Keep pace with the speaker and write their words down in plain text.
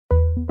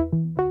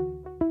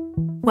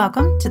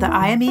Welcome to the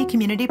IME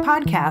Community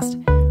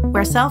Podcast,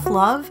 where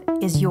self-love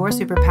is your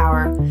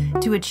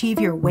superpower to achieve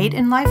your weight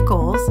and life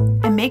goals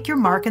and make your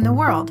mark in the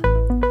world.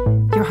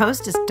 Your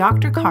host is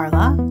Dr.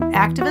 Carla,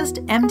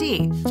 activist,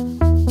 MD.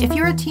 If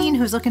you're a teen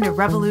who's looking to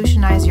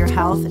revolutionize your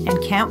health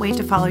and can't wait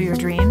to follow your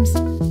dreams,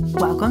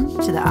 welcome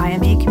to the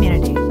IME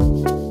Community.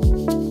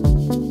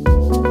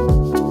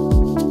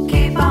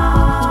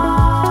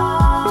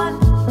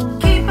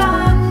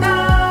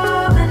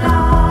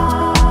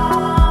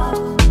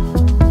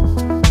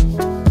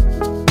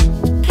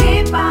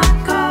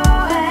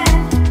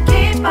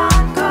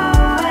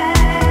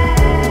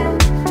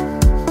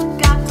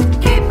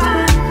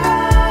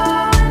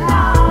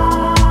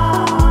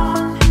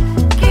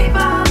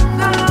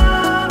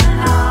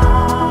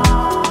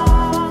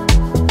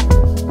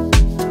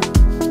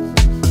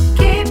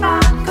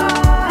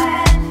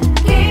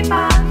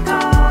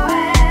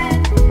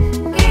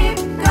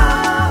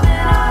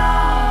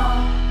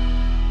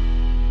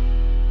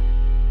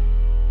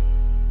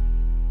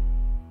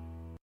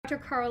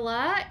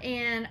 Carla,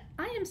 and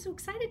I am so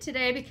excited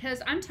today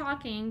because I'm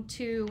talking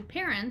to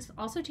parents,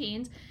 also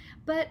teens,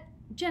 but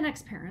Gen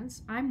X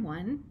parents. I'm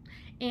one,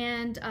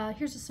 and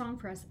here's a song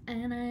for us.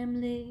 And I'm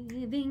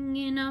living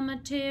in a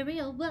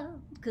material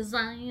world because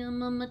I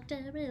am a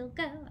material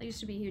girl. I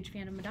used to be a huge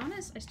fan of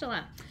Madonna's. I still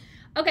am.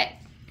 Okay,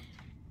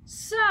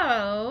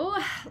 so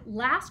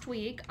last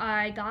week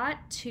I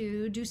got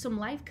to do some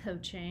life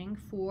coaching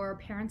for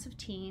parents of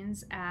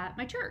teens at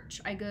my church.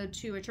 I go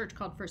to a church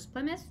called First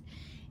Plymouth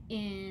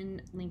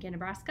in Lincoln,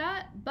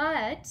 Nebraska,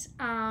 but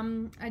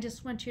I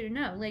just want you to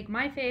know, like,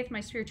 my faith,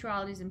 my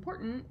spirituality is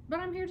important, but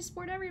I'm here to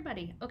support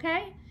everybody,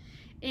 okay?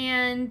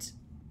 And,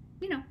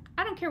 you know,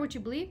 I don't care what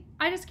you believe.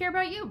 I just care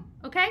about you,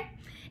 okay?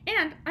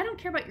 And I don't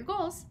care about your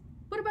goals.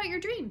 What about your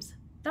dreams?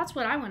 That's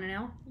what I want to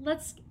know.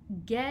 Let's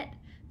get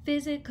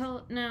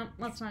physical. No,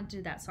 let's not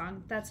do that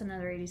song. That's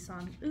another 80s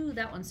song. Ooh,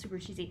 that one's super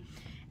cheesy.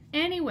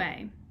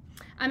 Anyway,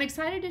 I'm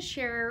excited to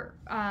share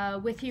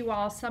with you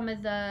all some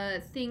of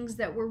the things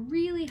that were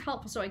really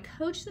helpful. So I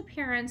coached the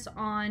parents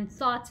on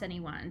Thoughts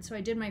Anyone. So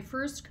I did my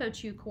first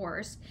Coach You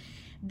course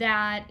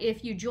that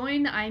if you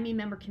join the IME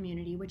member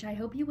community, which I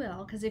hope you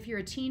will, because if you're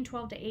a teen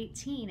 12 to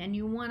 18 and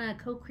you want to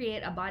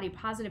co-create a body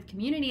positive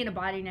community in a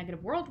body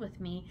negative world with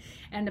me,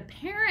 and a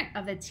parent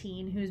of a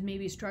teen who's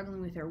maybe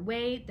struggling with their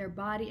weight, their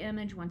body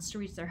image, wants to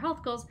reach their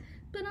health goals,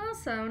 but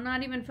also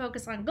not even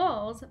focus on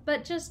goals,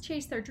 but just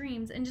chase their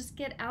dreams and just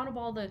get out of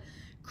all the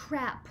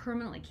crap,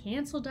 permanently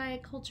cancel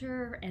diet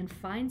culture and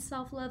find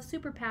self-love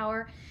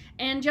superpower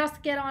and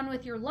just get on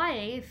with your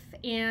life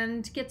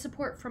and get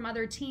support from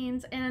other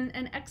teens and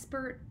an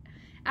expert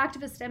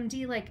activist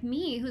MD like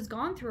me who's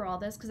gone through all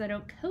this, because I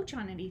don't coach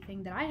on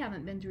anything that I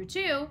haven't been through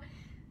too,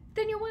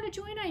 then you'll want to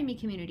join IME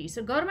Community.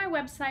 So go to my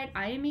website,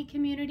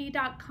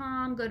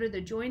 imecommunity.com, go to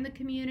the Join the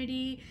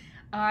Community.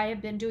 I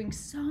have been doing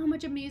so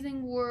much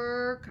amazing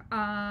work.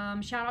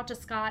 Shout out to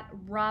Scott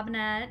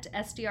Robinette,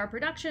 SDR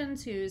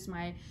Productions, who's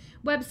my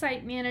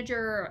website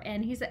manager,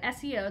 and he's an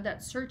SEO,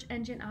 that search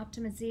engine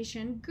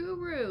optimization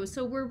guru.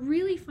 So we're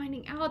really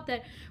finding out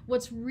that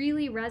what's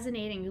really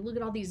resonating, you look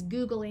at all these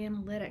Google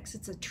Analytics,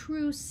 it's a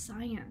true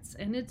science,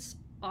 and it's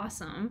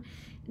awesome.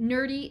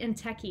 Nerdy and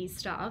techie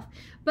stuff,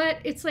 but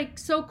it's like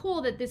so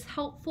cool that this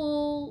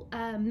helpful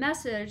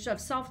message of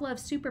self-love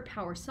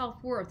superpower,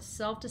 self-worth,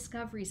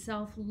 self-discovery,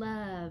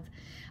 self-love,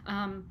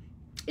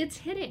 it's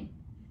hitting,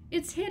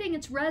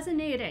 it's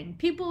resonating.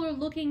 People are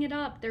looking it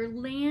up, they're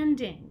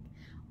landing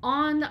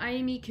on the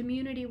IME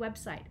Community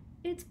website.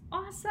 It's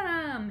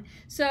awesome.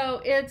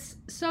 So it's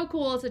so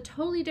cool. It's a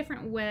totally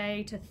different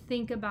way to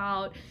think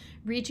about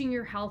reaching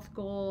your health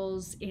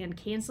goals and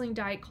canceling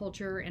diet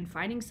culture and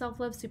finding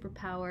self-love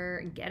superpower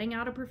and getting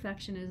out of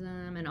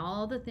perfectionism and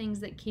all the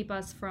things that keep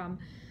us from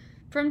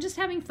just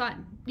having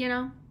fun, you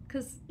know,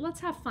 because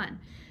let's have fun.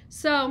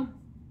 So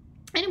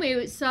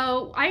anyway,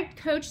 so I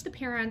coach the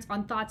parents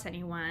on Thoughts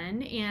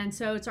Anyone, and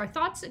so it's our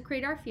thoughts that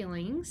create our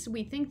feelings.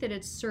 We think that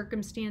it's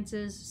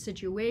circumstances,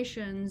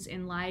 situations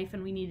in life,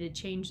 and we need to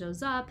change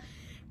those up,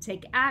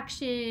 take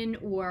action,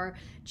 or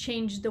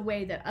change the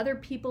way that other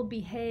people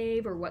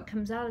behave or what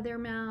comes out of their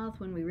mouth,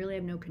 when we really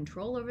have no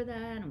control over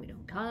that and we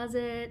don't cause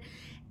it.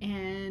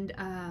 And,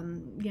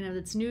 you know,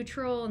 that's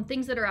neutral, and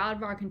things that are out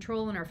of our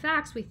control and our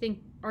facts we think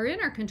are in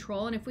our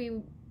control. And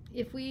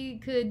if we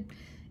could,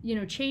 you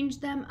know, change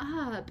them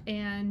up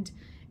and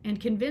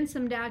convince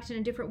them to act in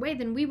a different way,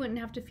 then we wouldn't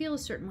have to feel a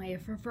certain way.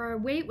 If our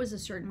weight was a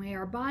certain way,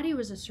 our body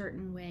was a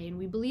certain way, and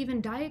we believe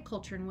in diet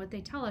culture and what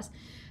they tell us,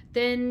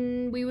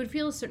 then we would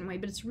feel a certain way.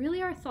 But it's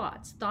really our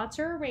thoughts. Thoughts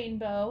are a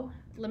rainbow.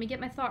 Let me get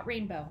my thought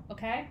rainbow,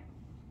 okay?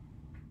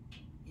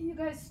 You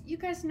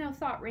guys know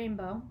thought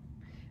rainbow.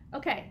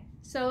 Okay,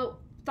 so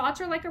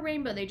thoughts are like a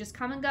rainbow. They just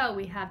come and go.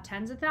 We have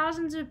tens of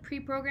thousands of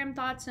pre-programmed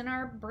thoughts in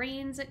our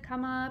brains that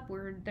come up,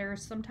 where they're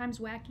sometimes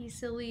wacky,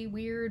 silly,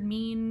 weird,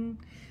 mean.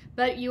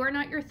 But you are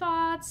not your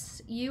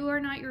thoughts. You are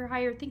not your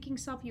higher thinking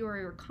self. You are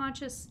your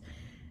conscious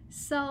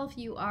self.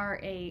 You are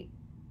a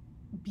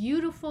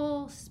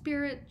beautiful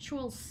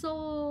spiritual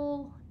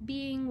soul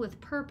being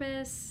with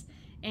purpose,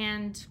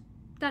 and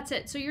That's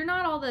it. So you're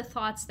not all the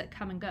thoughts that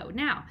come and go.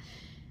 Now,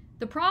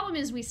 the problem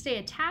is we stay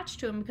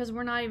attached to them because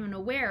we're not even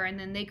aware, and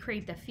then they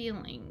create the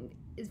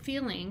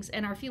feelings,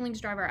 and our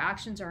feelings drive our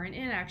actions, our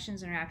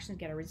inactions, and our actions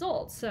get a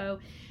result. So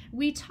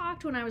we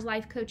talked when I was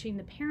life coaching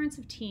the parents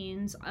of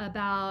teens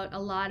a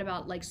lot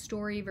about like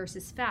story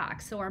versus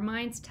facts. So our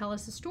minds tell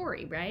us a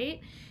story,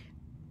 right?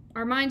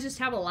 Our minds just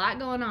have a lot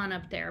going on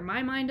up there.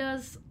 My mind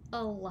does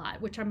a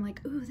lot, which I'm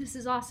like, ooh, this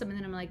is awesome. And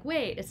then I'm like,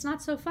 wait, it's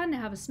not so fun to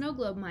have a snow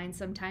globe mind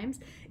sometimes.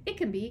 It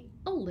can be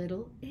a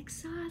little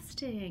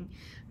exhausting.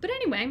 But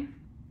anyway,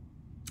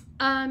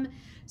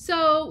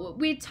 so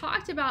we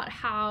talked about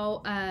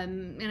how,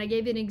 and I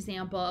gave an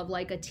example of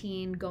like a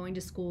teen going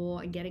to school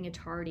and getting a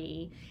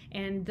tardy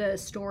and the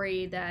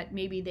story that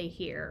maybe they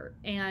hear.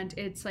 And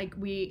it's like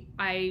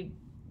I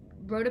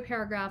wrote a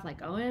paragraph like,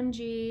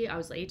 OMG, I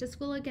was late to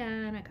school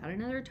again. I got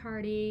another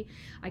tardy.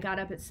 I got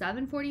up at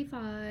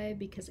 7:45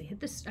 because I hit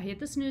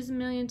the snooze a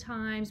million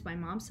times. My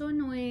mom's so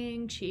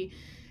annoying. She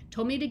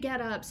told me to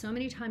get up so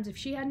many times. If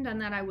she hadn't done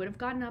that, I would have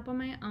gotten up on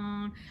my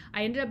own.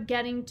 I ended up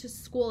getting to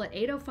school at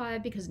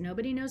 8:05 because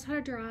nobody knows how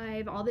to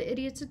drive. All the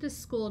idiots at this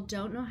school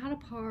don't know how to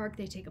park.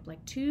 They take up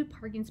like 2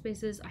 parking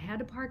spaces. I had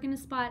to park in a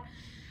spot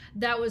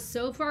that was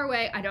so far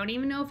away. I don't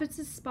even know if it's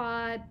a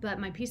spot, but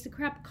my piece of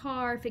crap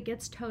car, if it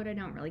gets towed, I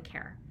don't really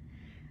care.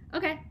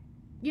 Okay.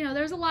 You know,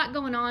 there's a lot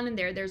going on in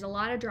there. There's a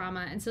lot of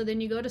drama. And so then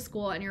you go to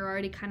school and you're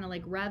already kind of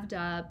like revved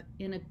up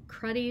in a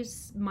cruddy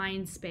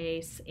mind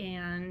space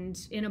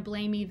and in a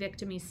blamey,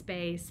 victimy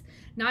space,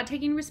 not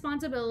taking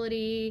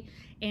responsibility,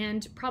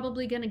 and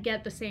probably going to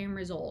get the same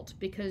result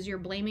because you're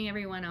blaming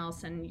everyone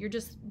else and you're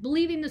just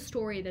believing the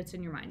story that's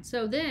in your mind.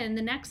 So then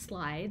the next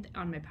slide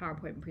on my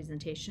PowerPoint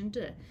presentation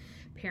to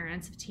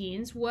parents of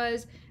teens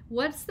was,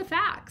 what's the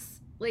facts?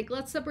 Like,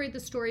 let's separate the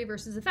story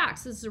versus the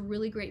facts. This is a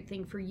really great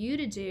thing for you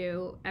to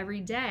do every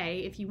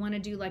day if you want to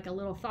do like a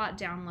little thought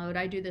download.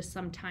 I do this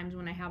sometimes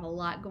when I have a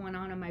lot going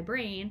on in my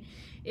brain,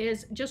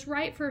 is just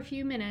write for a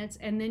few minutes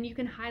and then you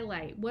can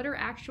highlight what are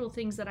actual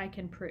things that I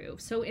can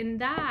prove. So in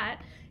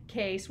that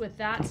case, with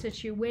that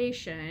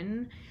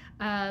situation,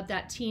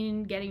 that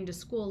teen getting to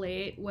school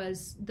late,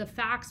 was the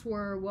facts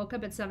were woke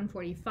up at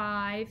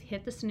 7:45,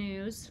 hit the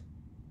snooze,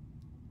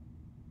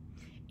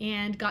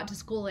 and got to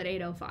school at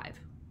 8:05.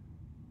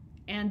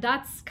 And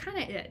that's kind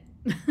of it.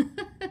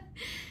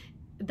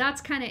 That's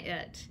kind of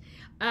it.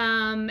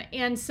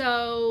 And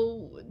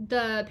so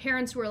the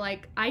parents were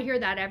like, I hear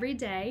that every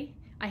day.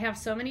 I have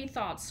so many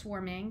thoughts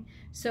swarming.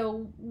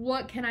 So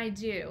what can I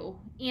do?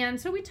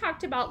 And so we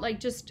talked about like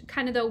just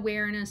kind of the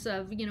awareness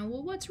of, you know,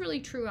 well, what's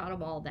really true out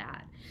of all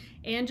that?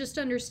 And just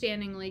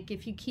understanding like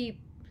if you keep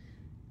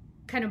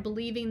kind of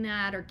believing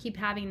that or keep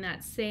having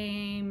that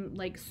same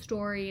like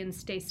story and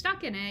stay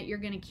stuck in it, you're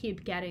going to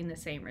keep getting the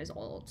same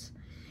results.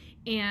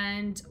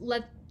 And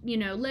let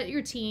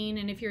your teen,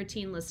 and if you're a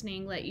teen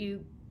listening, let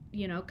you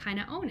kind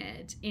of own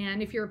it.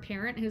 And if you're a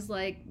parent who's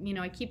like,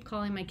 I keep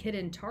calling my kid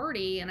in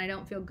tardy and I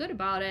don't feel good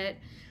about it,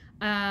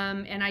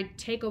 and I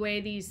take away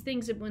these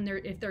things if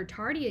they're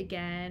tardy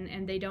again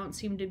and they don't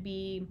seem to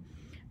be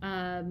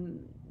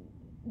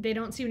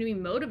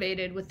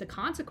motivated with the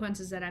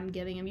consequences that I'm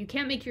giving them. You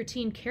can't make your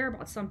teen care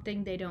about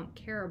something they don't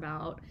care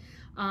about.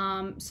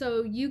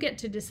 So you get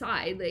to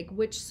decide like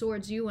which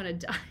swords you want to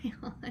die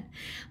on.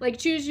 Like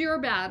choose your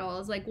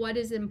battles, like what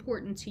is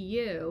important to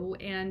you,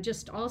 and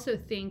just also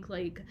think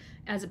like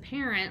as a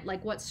parent,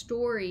 like what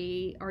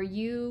story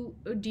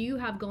do you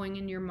have going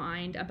in your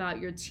mind about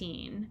your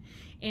teen?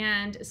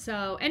 And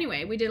so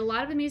anyway, we did a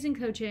lot of amazing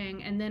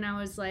coaching, and then I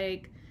was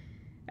like,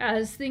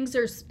 as things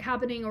are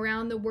happening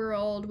around the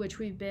world, which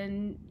we've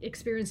been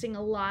experiencing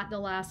a lot the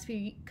last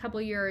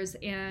couple years,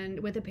 and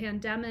with the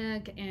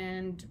pandemic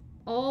and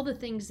all the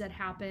things that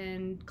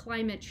happen,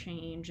 climate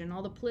change and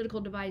all the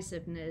political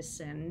divisiveness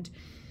and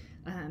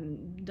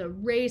the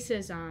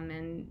racism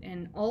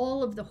and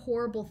all of the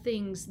horrible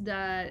things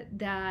that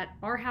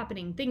are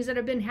happening, things that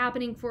have been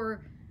happening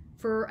for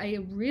a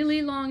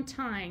really long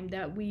time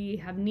that we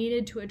have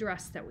needed to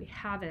address that we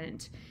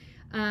haven't,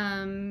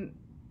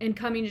 and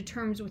coming to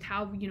terms with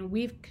how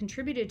we've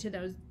contributed to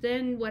those.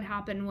 Then what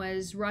happened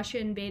was Russia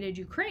invaded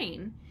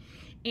Ukraine,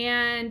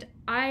 and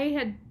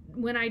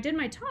when I did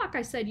my talk,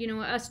 I said,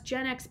 us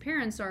Gen X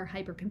parents are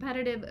hyper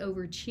competitive,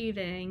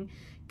 overachieving,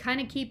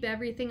 kind of keep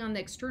everything on the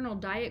external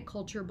diet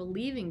culture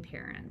believing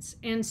parents.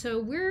 And so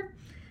we're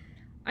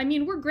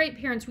great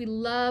parents. We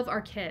love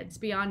our kids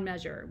beyond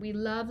measure. We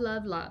love.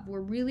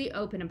 We're really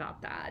open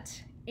about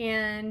that.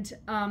 And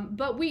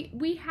but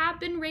we have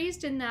been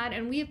raised in that,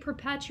 and we have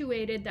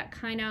perpetuated that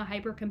kind of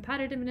hyper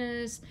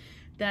competitiveness,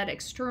 that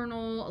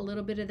external, a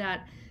little bit of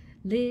that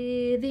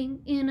living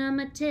in a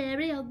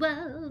material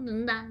world,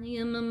 and I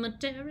am a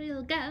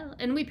material girl.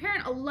 And we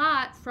parent a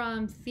lot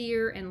from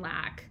fear and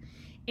lack.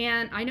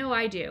 And I know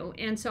I do.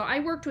 And so I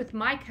worked with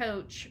my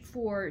coach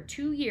for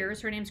 2 years.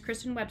 Her name's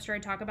Kristen Webster. I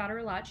talk about her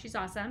a lot. She's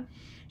awesome.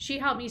 She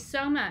helped me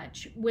so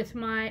much with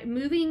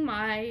moving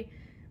my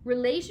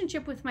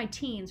relationship with my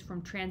teens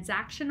from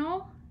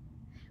transactional,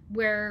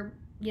 where,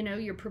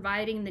 you're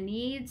providing the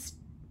needs,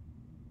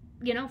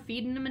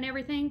 feeding them and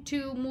everything,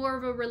 to more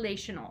of a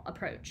relational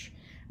approach,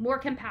 more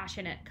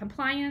compassionate,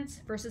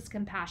 compliance versus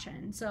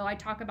compassion. So I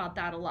talk about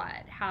that a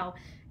lot, how,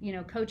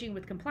 coaching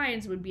with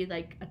compliance would be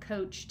like a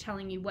coach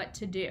telling you what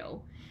to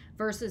do,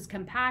 versus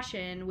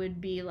compassion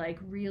would be like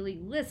really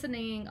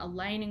listening,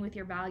 aligning with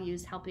your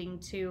values, helping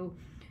to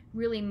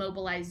really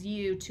mobilize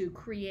you to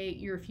create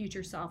your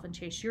future self and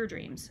chase your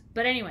dreams.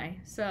 But anyway,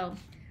 so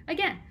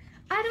again,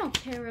 I don't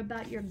care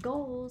about your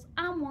goals.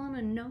 I want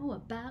to know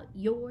about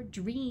your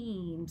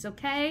dreams,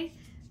 okay?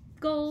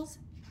 Goals,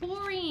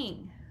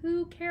 boring.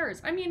 Who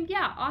cares? I mean,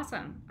 yeah,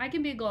 awesome. I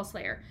can be a goal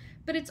slayer,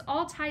 but it's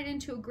all tied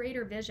into a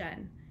greater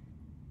vision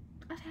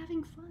of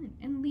having fun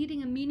and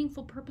leading a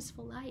meaningful,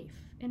 purposeful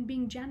life and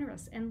being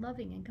generous and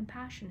loving and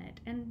compassionate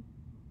and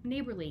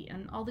neighborly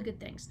and all the good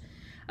things.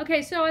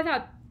 Okay, so I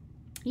thought,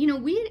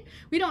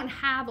 we don't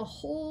have a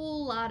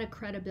whole lot of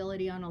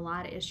credibility on a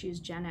lot of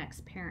issues, Gen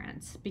X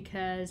parents,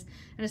 and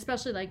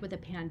especially like with the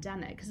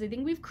pandemic, because I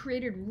think we've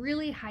created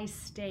really high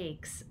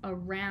stakes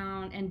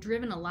around and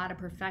driven a lot of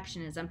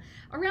perfectionism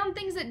around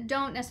things that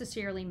don't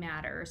necessarily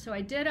matter. So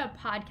I did a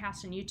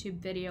podcast and YouTube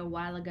video a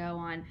while ago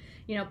on,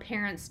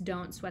 parents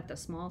don't sweat the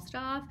small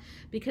stuff,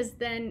 because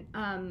then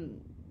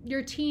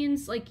your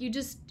teens, like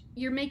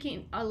you're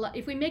making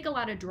if we make a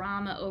lot of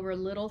drama over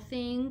little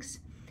things,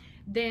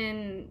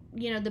 then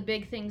the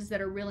big things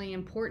that are really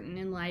important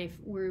in life,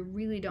 we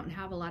really don't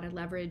have a lot of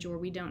leverage, or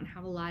we don't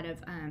have a lot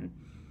of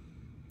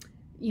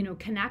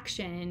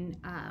connection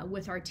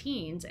with our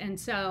teens. And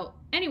so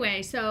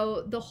anyway,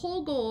 so the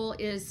whole goal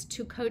is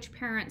to coach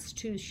parents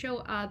to show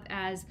up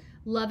as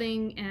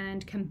loving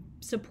and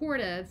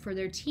supportive for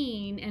their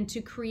teen, and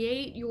to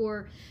create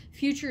your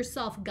future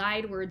self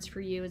guide words for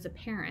you as a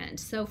parent.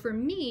 So for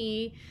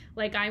me,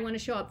 like, I want to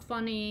show up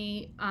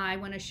funny. I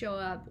want to show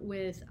up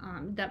with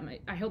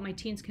I hope my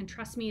teens can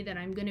trust me, that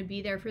I'm going to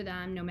be there for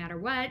them no matter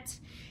what.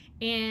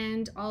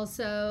 And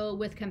also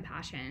with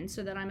compassion,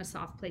 so that I'm a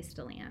soft place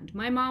to land.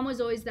 My mom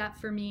was always that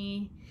for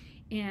me.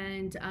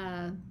 And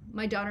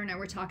my daughter and I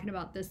were talking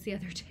about this the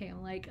other day.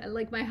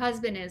 Like my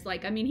husband is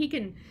like, he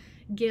can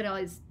get all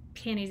his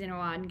panties in a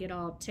wad and get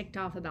all ticked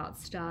off about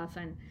stuff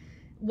and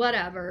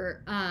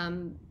whatever,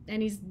 and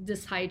he's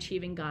this high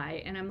achieving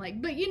guy, and I'm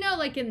like, but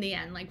like in the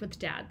end, like with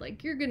Dad,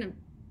 like you can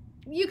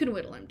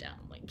whittle him down,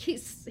 like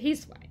he's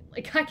fine,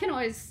 like I can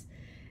always,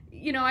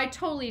 I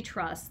totally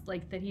trust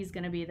like that he's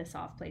gonna be the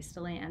soft place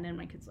to land. And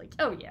my kid's like,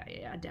 oh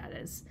yeah, Dad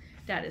is.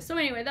 So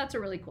anyway, that's a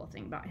really cool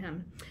thing about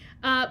him,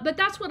 but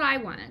that's what I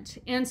want.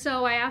 And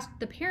so I asked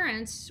the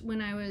parents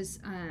when I was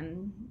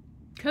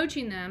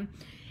coaching them,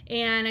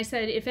 and I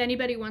said, if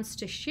anybody wants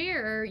to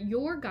share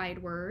your guide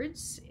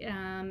words,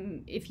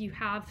 if you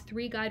have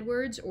 3 guide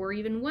words or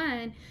even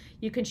 1,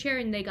 you can share.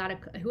 And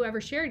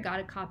whoever shared got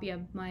a copy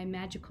of my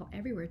Magical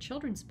Everywhere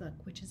children's book,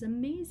 which is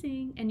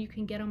amazing. And you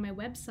can get on my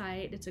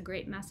website. It's a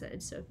great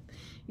message. So if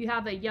you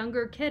have a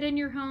younger kid in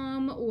your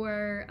home,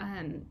 or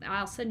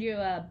I'll send you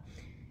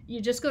you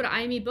just go to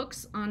IME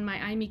Books on my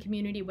IME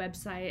community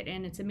website,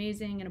 and it's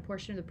amazing. And a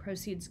portion of the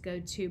proceeds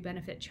go to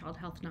benefit child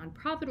health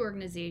nonprofit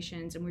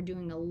organizations. And we're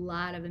doing a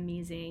lot of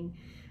amazing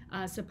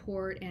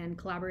support and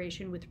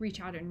collaboration with Reach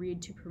Out and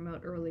Read to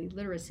promote early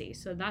literacy.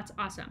 So that's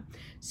awesome.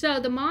 So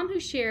the mom who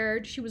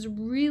shared, she was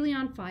really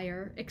on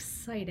fire,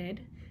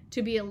 excited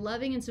to be a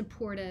loving and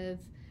supportive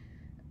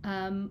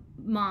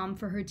mom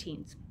for her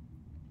teens.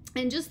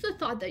 And just the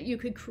thought that you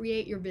could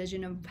create your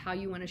vision of how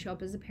you want to show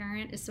up as a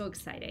parent is so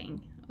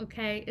exciting.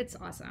 Okay, it's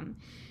awesome.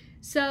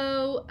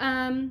 So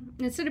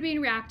instead of being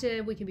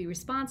reactive, we can be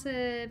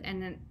responsive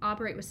and then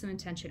operate with some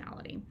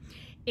intentionality.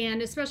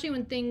 And especially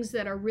when things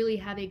that are really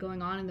heavy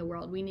going on in the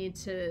world, we need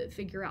to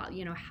figure out,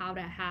 how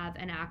to have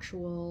an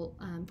actual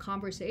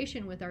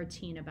conversation with our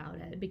teen about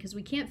it, because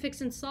we can't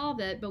fix and solve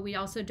it, but we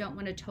also don't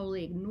want to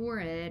totally ignore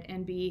it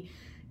and be,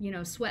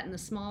 sweating the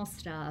small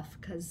stuff,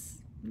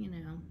 because,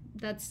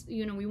 that's,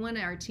 we want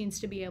our teens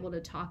to be able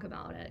to talk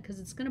about it, because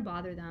it's going to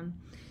bother them.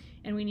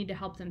 And we need to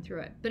help them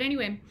through it. But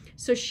anyway,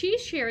 so she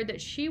shared that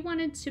she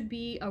wanted to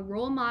be a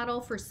role model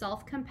for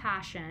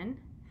self-compassion,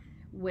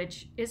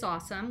 which is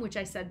awesome, which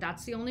I said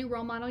that's the only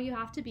role model you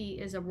have to be,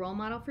 is a role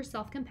model for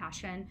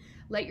self-compassion.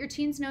 Let your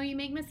teens know you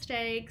make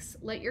mistakes.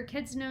 Let your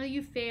kids know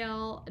you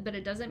fail, but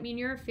it doesn't mean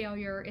you're a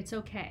failure. It's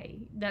okay.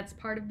 That's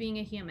part of being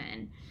a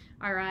human.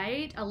 All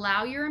right?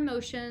 Allow your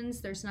emotions.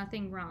 There's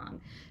nothing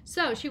wrong.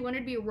 So she wanted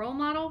to be a role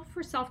model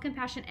for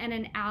self-compassion and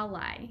an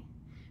ally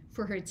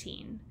for her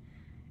teen.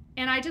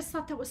 And I just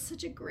thought that was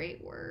such a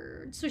great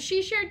word. So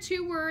she shared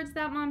 2 words,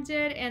 that mom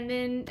did, and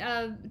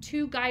then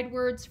 2 guide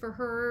words for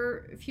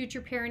her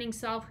future parenting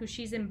self, who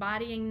she's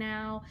embodying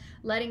now,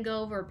 letting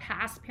go of her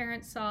past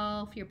parent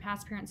self. Your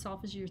past parent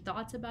self is your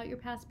thoughts about your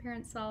past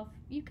parent self.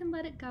 You can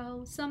let it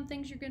go. Some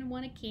things you're going to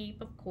want to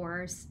keep, of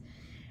course.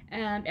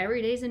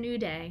 Every day's a new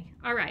day.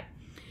 All right.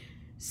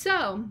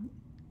 So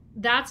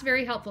that's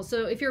very helpful.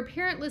 So if you're a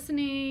parent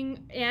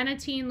listening and a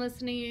teen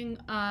listening,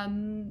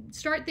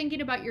 start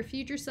thinking about your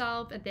future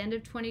self at the end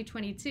of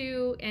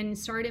 2022 and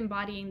start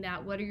embodying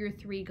that. What are your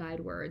 3 guide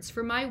words?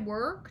 For my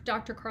work,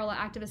 Dr. Carla,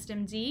 Activist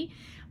MD,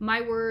 my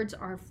words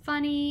are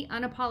funny,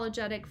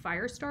 unapologetic,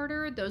 fire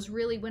starter. Those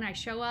really, when I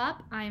show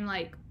up, I'm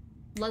like,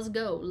 let's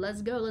go,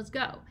 let's go, let's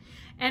go.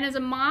 And as a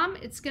mom,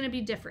 it's going to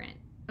be different.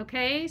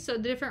 Okay. So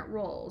different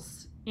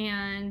roles.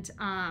 And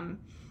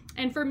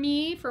for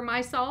me, for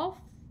myself,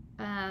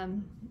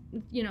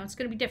 it's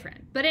going to be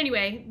different. But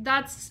anyway,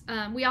 that's,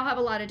 we all have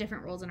a lot of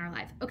different roles in our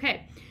life.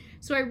 Okay.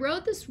 So I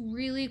wrote this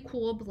really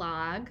cool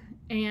blog,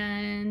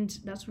 and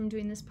that's why I'm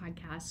doing this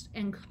podcast,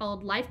 and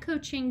called Life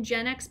Coaching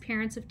Gen X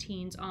Parents of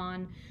Teens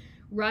on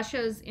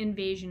Russia's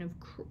Invasion of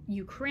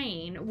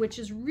Ukraine, which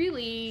is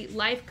really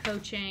life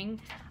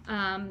coaching,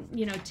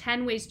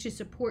 10 ways to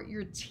support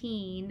your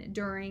teen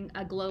during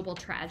a global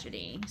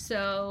tragedy.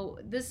 So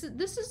this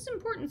is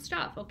important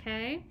stuff,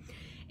 okay?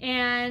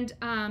 And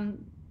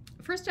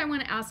first I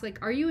want to ask,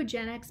 are you a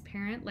Gen X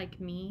parent like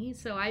me?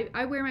 So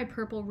I wear my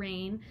Purple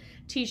Rain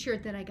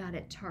t-shirt that I got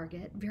at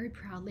Target very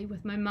proudly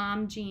with my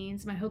mom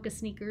jeans, my Hoka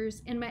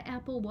sneakers, and my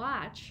Apple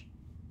Watch,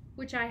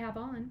 which I have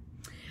on,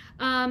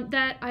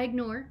 that I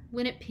ignore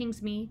when it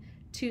pings me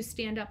to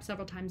stand up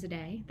several times a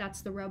day.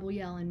 That's the rebel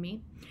yell in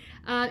me.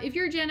 If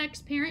you're a Gen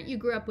X parent, you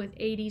grew up with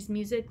 80s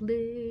music,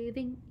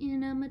 living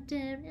in a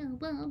material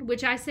world,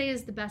 which I say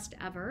is the best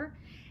ever.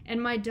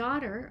 And my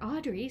daughter,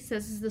 Audrey,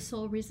 says is the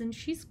sole reason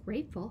she's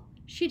grateful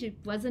she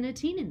wasn't a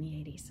teen in the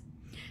 80s.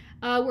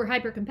 We're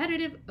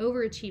hyper-competitive,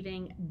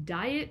 overachieving,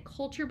 diet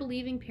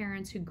culture-believing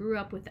parents who grew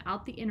up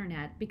without the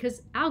internet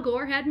because Al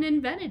Gore hadn't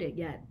invented it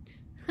yet.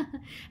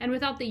 And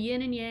without the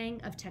yin and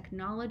yang of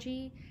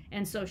technology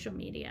and social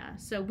media.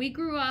 So we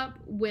grew up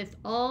with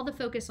all the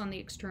focus on the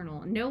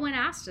external. No one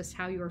asked us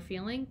how you were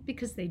feeling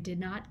because they did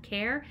not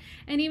care.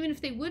 And even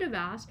if they would have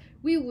asked,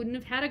 we wouldn't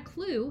have had a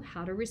clue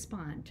how to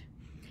respond.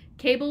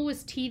 Cable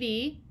was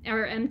TV,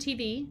 or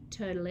MTV,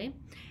 totally,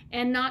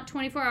 and not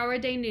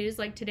 24-hour-a-day news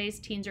like today's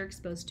teens are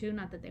exposed to,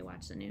 not that they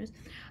watch the news.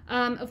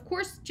 Of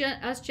course,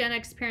 us Gen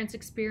X parents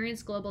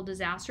experienced global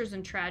disasters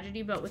and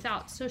tragedy, but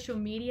without social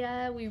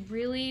media, we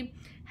really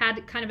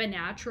had kind of a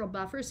natural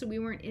buffer, so we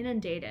weren't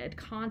inundated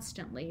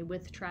constantly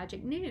with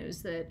tragic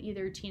news that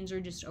either teens are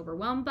just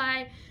overwhelmed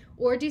by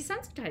or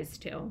desensitized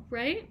to,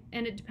 right?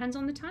 And it depends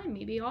on the time,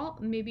 maybe all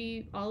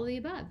of the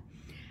above.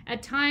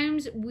 At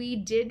times, we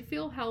did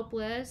feel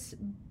helpless,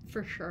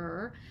 for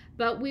sure,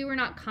 but we were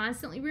not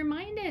constantly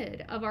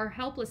reminded of our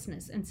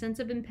helplessness and sense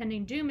of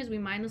impending doom as we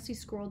mindlessly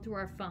scrolled through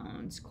our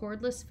phones.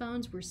 Cordless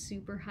phones were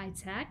super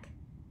high-tech,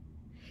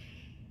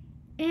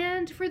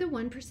 and for the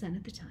 1%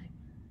 at the time.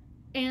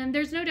 And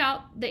there's no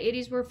doubt the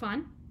 80s were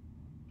fun,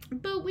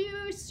 but we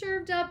were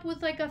served up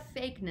with like a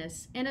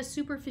fakeness and a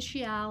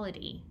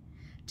superficiality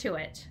to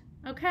it,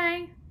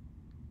 okay?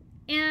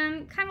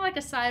 And kind of like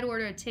a side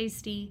order of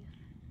tasty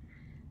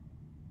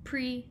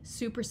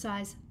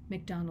pre-supersize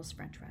McDonald's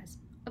French fries.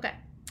 Okay,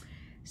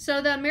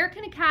 so the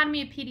American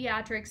Academy of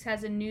Pediatrics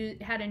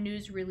had a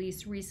news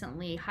release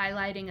recently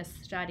highlighting a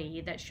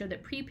study that showed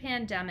that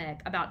pre-pandemic,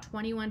 about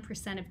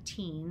 21% of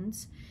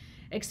teens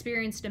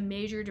experienced a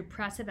major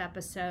depressive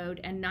episode,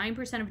 and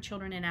 9% of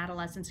children and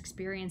adolescents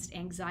experienced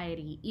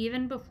anxiety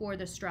even before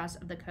the stress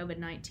of the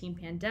COVID-19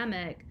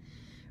 pandemic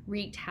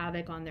wreaked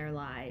havoc on their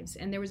lives.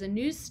 And there was a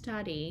new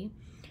study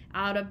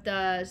out of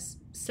the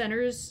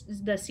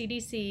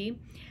CDC,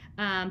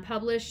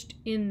 published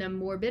in the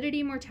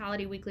Morbidity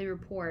Mortality Weekly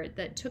Report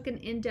that took an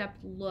in-depth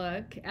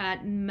look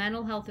at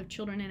mental health of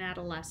children and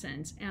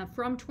adolescents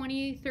from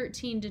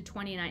 2013 to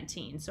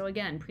 2019. So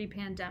again,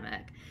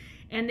 pre-pandemic.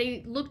 And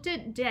they looked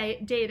at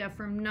data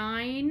from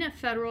 9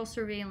 federal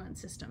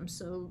surveillance systems,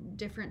 so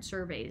different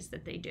surveys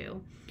that they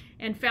do,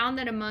 and found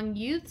that among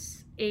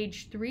youths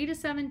aged 3 to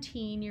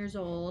 17 years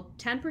old,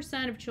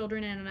 10% of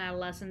children and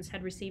adolescents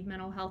had received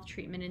mental health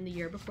treatment in the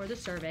year before the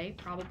survey,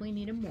 probably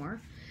needed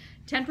more.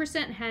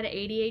 10% had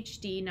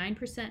ADHD,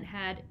 9%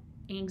 had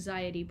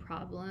anxiety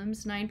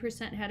problems,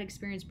 9% had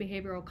experienced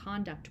behavioral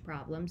conduct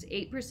problems,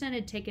 8%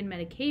 had taken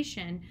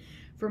medication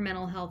for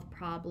mental health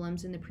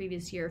problems in the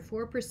previous year,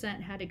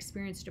 4% had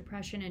experienced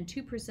depression, and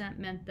 2%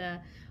 met the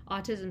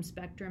autism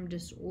spectrum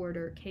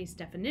disorder case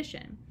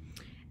definition.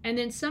 And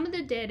then some of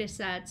the data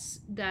sets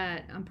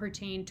that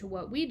pertain to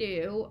what we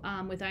do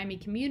with IME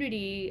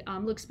Community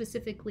look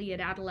specifically at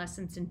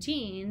adolescents and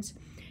teens,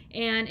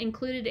 and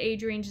included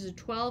age ranges of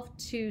 12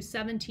 to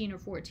 17 or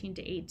 14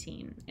 to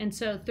 18. And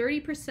so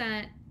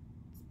 30%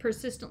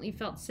 persistently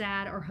felt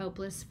sad or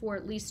hopeless for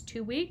at least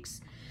 2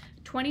 weeks.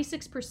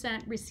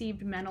 26%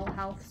 received mental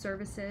health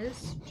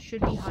services,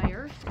 should be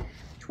higher.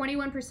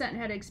 21%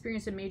 had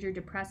experienced a major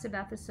depressive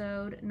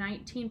episode.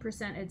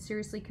 19% had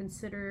seriously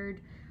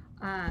considered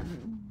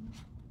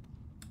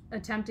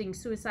attempting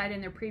suicide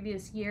in their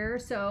previous year.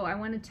 So I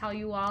want to tell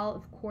you all,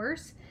 of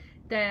course,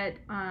 that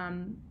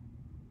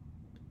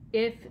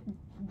if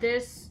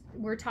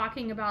we're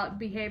talking about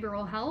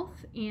behavioral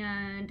health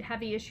and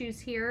heavy issues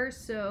here,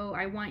 so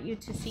I want you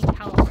to seek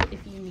help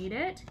if you need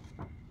it.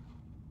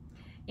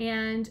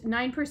 And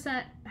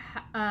 9%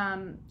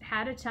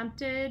 had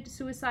attempted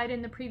suicide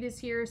in the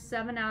previous year.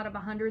 7 out of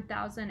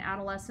 100,000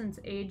 adolescents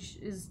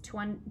ages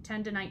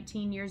 10 to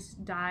 19 years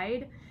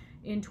died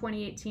in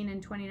 2018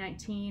 and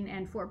 2019,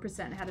 and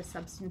 4% had a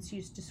substance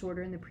use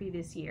disorder in the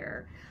previous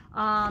year.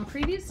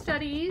 Previous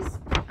studies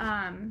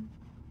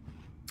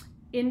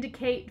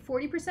indicate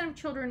 40% of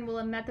children will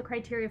have met the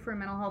criteria for a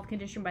mental health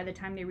condition by the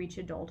time they reach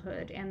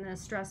adulthood, and the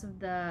stress of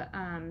the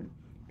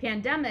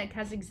pandemic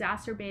has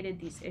exacerbated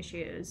these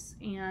issues.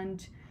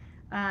 And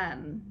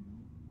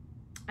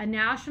a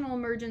national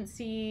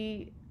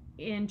emergency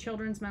in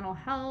children's mental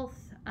health,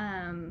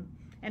 an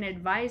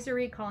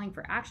advisory calling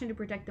for action to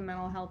protect the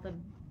mental health of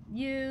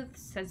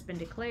youths has been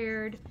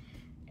declared.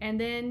 And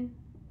then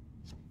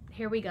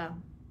here we go.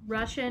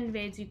 Russia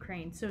invades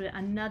Ukraine. So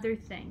another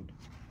thing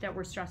that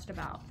we're stressed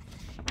about.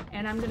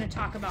 And I'm going to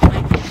talk about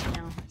my kids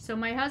now. So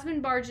my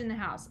husband barged in the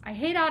house. I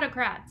hate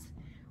autocrats.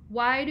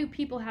 Why do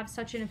people have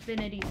such an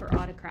affinity for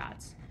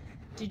autocrats?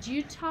 Did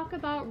you talk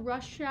about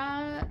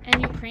Russia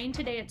and Ukraine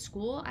today at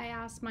school? I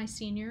asked my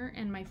senior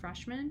and my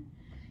freshman.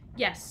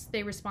 Yes,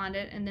 they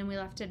responded, and then we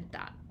left it at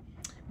that.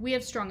 We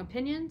have strong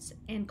opinions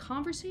and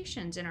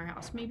conversations in our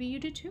house. Maybe you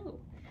do too.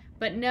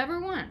 But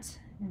never once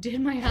did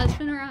my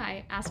husband or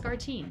I ask our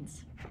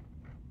teens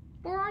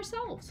or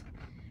ourselves,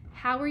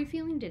 how are you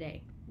feeling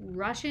today?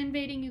 Russia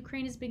invading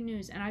Ukraine is big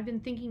news, and I've been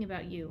thinking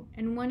about you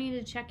and wanting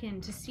to check in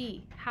to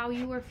see how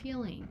you are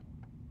feeling.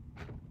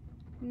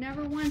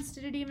 Never once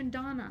did it even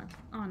dawn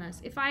on us.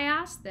 If I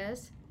asked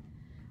this,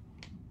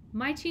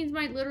 my teens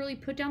might literally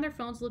put down their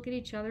phones, look at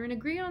each other, and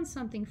agree on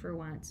something for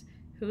once.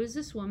 Who is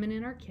this woman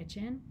in our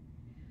kitchen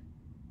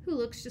who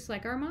looks just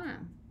like our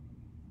mom?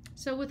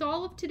 So with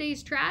all of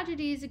today's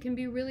tragedies, it can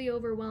be really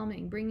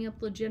overwhelming, bringing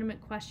up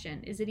legitimate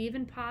question. Is it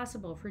even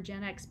possible for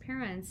Gen X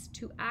parents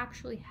to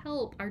actually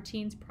help our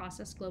teens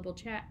process global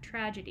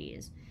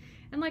tragedies?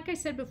 And like I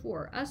said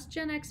before, us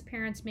Gen X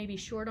parents may be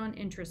short on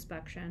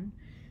introspection,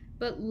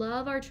 but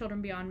love our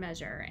children beyond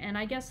measure. And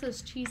I guess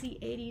those cheesy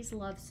 80s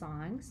love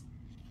songs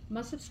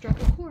must have struck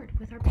a chord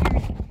with our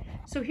parenting.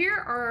 So here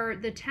are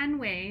the 10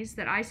 ways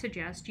that I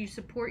suggest you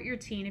support your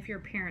teen if you're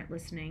a parent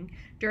listening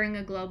during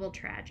a global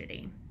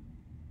tragedy.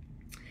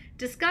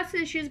 Discuss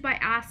issues by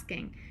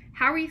asking,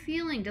 how are you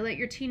feeling, to let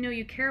your teen know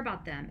you care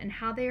about them and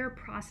how they are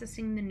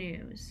processing the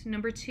news.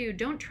 Number 2,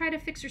 don't try to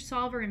fix or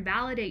solve or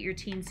invalidate your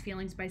teen's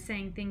feelings by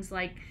saying things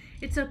like,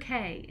 it's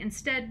okay.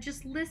 Instead,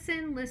 just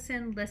listen,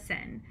 listen,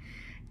 listen.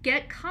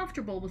 Get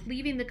comfortable with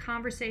leaving the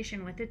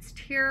conversation with, it's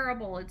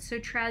terrible, it's so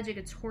tragic,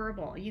 it's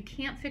horrible. You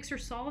can't fix or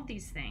solve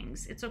these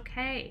things. It's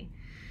okay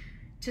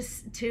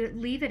to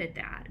leave it at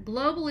that.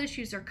 Global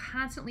issues are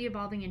constantly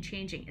evolving and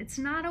changing. It's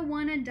not a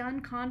one and done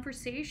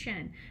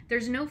conversation.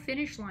 There's no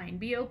finish line.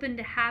 Be open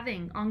to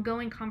having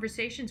ongoing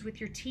conversations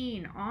with your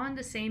teen on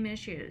the same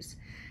issues.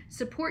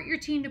 Support your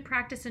teen to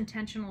practice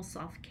intentional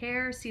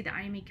self-care. See the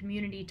IME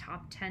Community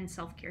Top 10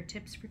 Self-Care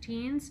Tips for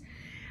Teens.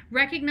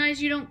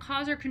 Recognize you don't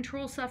cause or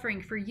control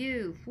suffering for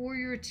you, for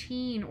your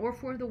teen, or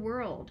for the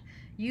world.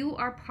 You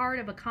are part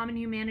of a common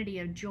humanity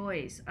of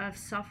joys, of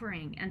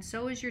suffering, and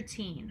so is your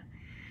teen.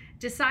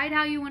 Decide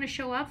how you want to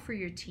show up for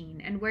your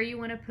teen and where you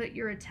want to put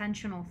your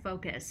attentional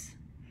focus.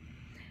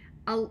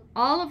 All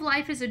of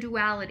life is a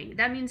duality.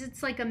 That means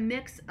it's like a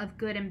mix of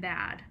good and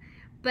bad.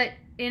 And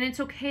it's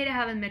okay to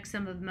have a mix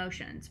of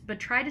emotions, but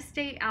try to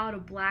stay out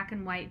of black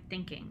and white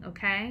thinking,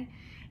 okay?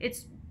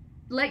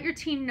 Let your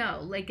teen know,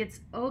 like, it's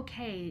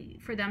okay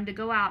for them to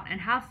go out and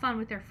have fun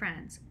with their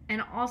friends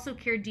and also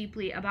care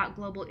deeply about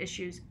global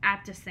issues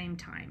at the same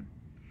time.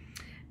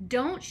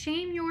 Don't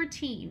shame your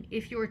teen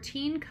if your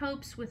teen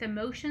copes with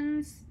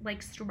emotions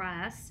like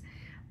stress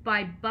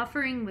by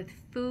buffering with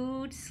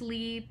food,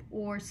 sleep,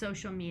 or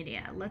social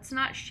media. Let's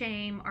not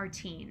shame our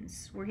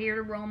teens. We're here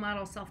to role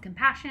model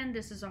self-compassion.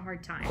 This is a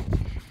hard time.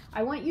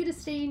 I want you to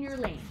stay in your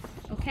lane,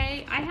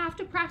 okay? I have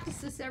to practice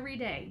this every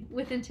day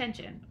with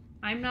intention.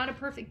 I'm not a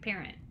perfect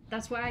parent.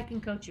 That's why I can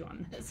coach you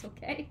on this,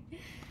 okay?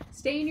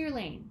 Stay in your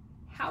lane.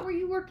 How are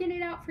you working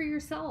it out for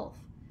yourself?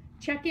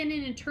 Check in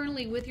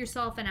internally with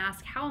yourself and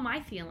ask, how am I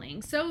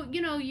feeling? So,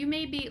 you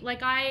may be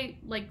I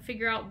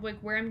figure out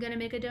where I'm going to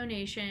make a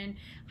donation,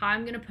 how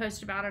I'm going to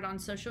post about it on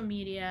social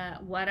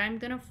media, what I'm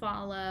going to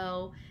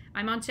follow.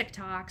 I'm on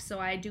TikTok, so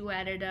I do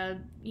edit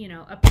a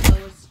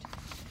post.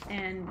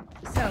 And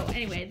so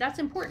anyway, that's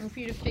important for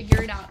you to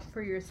figure it out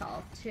for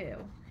yourself too.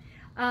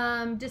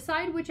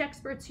 Decide which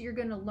experts you're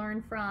going to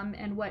learn from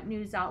and what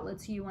news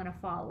outlets you want to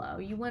follow.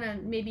 You want to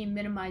maybe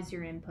minimize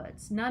your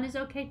inputs. None is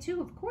okay too,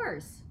 of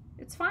course.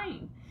 It's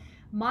fine.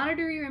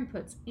 Monitor your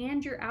inputs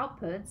and your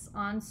outputs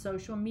on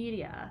social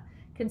media.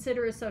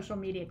 Consider a social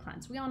media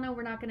cleanse. We all know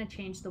we're not going to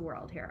change the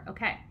world here.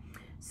 Okay.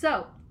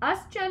 So us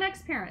Gen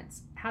X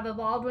parents have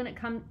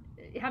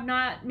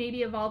not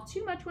maybe evolved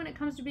too much when it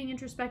comes to being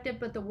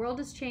introspective, but the world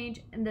has changed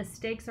and the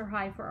stakes are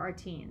high for our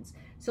teens.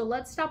 So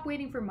let's stop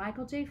waiting for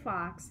Michael J.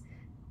 Fox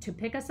to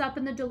pick us up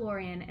in the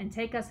DeLorean and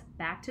take us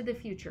back to the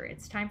future.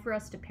 It's time for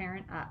us to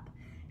parent up.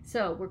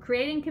 So we're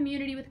creating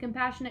community with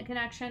Compassionate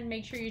Connection.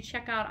 Make sure you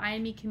check out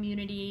IME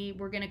Community.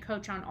 We're going to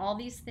coach on all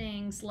these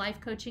things. Life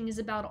coaching is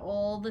about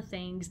all the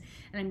things.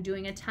 And I'm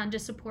doing a ton to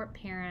support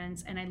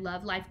parents. And I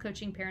love life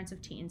coaching parents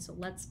of teens. So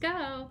let's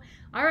go.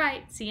 All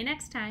right. See you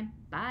next time.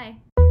 Bye.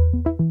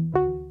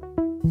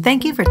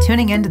 Thank you for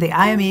tuning in to the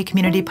IME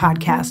Community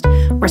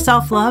Podcast, where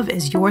self-love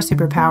is your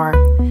superpower.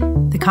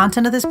 The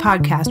content of this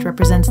podcast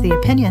represents the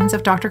opinions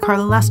of Dr.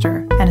 Carla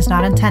Lester and is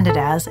not intended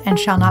as, and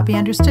shall not be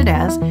understood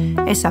as,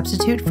 a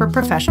substitute for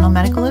professional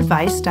medical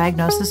advice,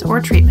 diagnosis,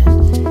 or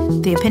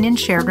treatment. The opinions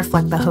shared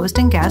reflect the host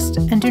and guest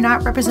and do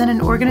not represent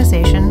an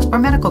organization or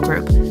medical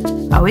group.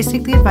 Always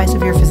seek the advice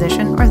of your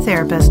physician or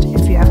therapist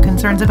if you have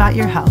concerns about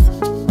your health.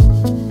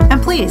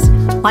 And please,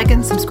 like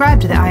and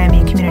subscribe to the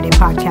IME Community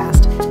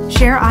Podcast.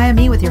 Share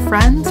IME with your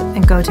friends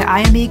and go to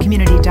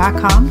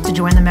imecommunity.com to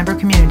join the member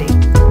community.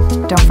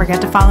 Don't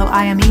forget to follow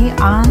IME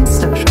on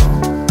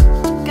social.